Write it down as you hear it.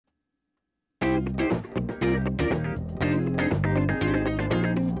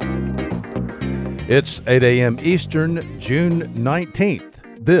It's 8 a.m. Eastern, June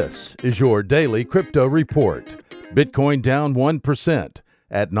 19th. This is your daily crypto report. Bitcoin down 1%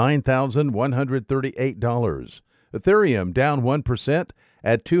 at $9,138. Ethereum down 1%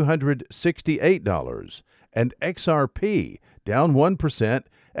 at $268. And XRP down 1%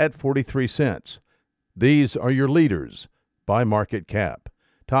 at 43 cents. These are your leaders by market cap.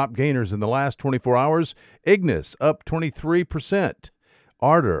 Top gainers in the last 24 hours, Ignis up 23%,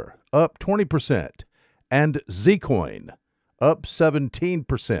 Ardor up 20%, and Zcoin up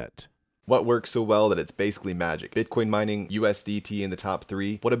 17%. What works so well that it's basically magic? Bitcoin mining, USDT in the top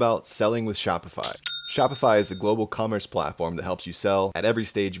 3. What about selling with Shopify? Shopify is the global commerce platform that helps you sell at every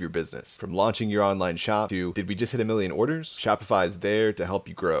stage of your business. From launching your online shop to, did we just hit 1 million orders? Shopify is there to help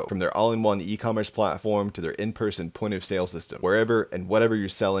you grow. From their all-in-one e-commerce platform to their in-person point-of-sale system. Wherever and whatever you're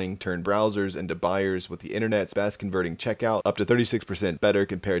selling, turn browsers into buyers with the internet's best converting checkout, up to 36% better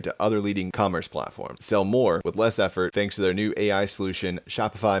compared to other leading commerce platforms. Sell more with less effort thanks to their new AI solution,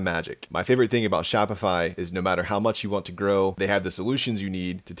 Shopify Magic. My favorite thing about Shopify is no matter how much you want to grow, they have the solutions you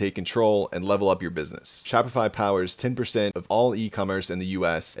need to take control and level up your business. Shopify powers 10% of all e-commerce in the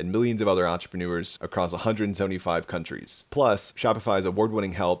US and millions of other entrepreneurs across 175 countries. Plus, Shopify's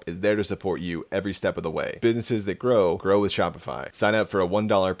award-winning help is there to support you every step of the way. Businesses that grow with Shopify. Sign up for a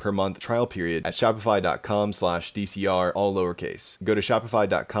 $1 per month trial period at shopify.com/DCR, all lowercase. Go to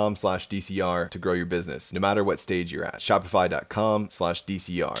shopify.com/DCR to grow your business, no matter what stage you're at.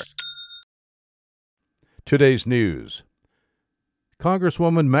 Shopify.com/DCR. Today's news.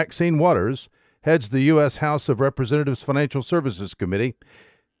 Congresswoman Maxine Waters heads the U.S. House of Representatives Financial Services Committee.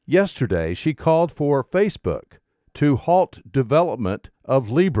 Yesterday, she called for Facebook to halt development of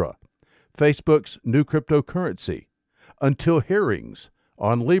Libra, Facebook's new cryptocurrency, until hearings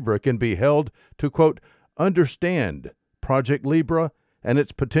on Libra can be held to, quote, understand Project Libra and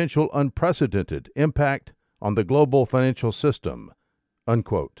its potential unprecedented impact on the global financial system,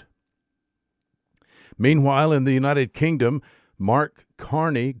 unquote. Meanwhile, in the United Kingdom, Mark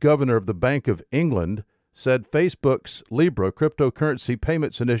Carney, governor of the Bank of England, said Facebook's Libra cryptocurrency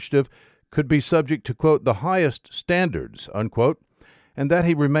payments initiative could be subject to, quote, the highest standards, unquote, and that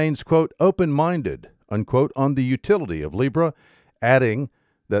he remains, quote, open-minded, unquote, on the utility of Libra, adding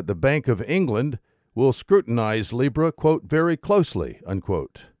that the Bank of England will scrutinize Libra, quote, very closely,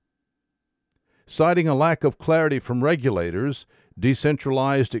 unquote. Citing a lack of clarity from regulators,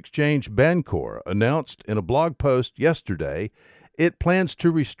 decentralized exchange Bancor announced in a blog post yesterday it plans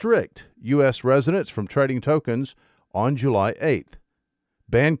to restrict U.S. residents from trading tokens on July 8th.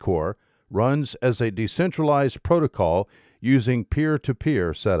 Bancor runs as a decentralized protocol using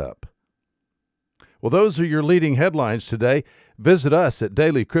peer-to-peer setup. Well, those are your leading headlines today. Visit us at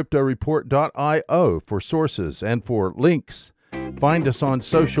dailycryptoreport.io for sources and for links. Find us on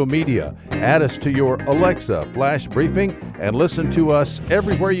social media, add us to your Alexa flash briefing, and listen to us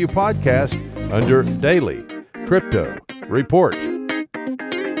everywhere you podcast under Daily Crypto Report.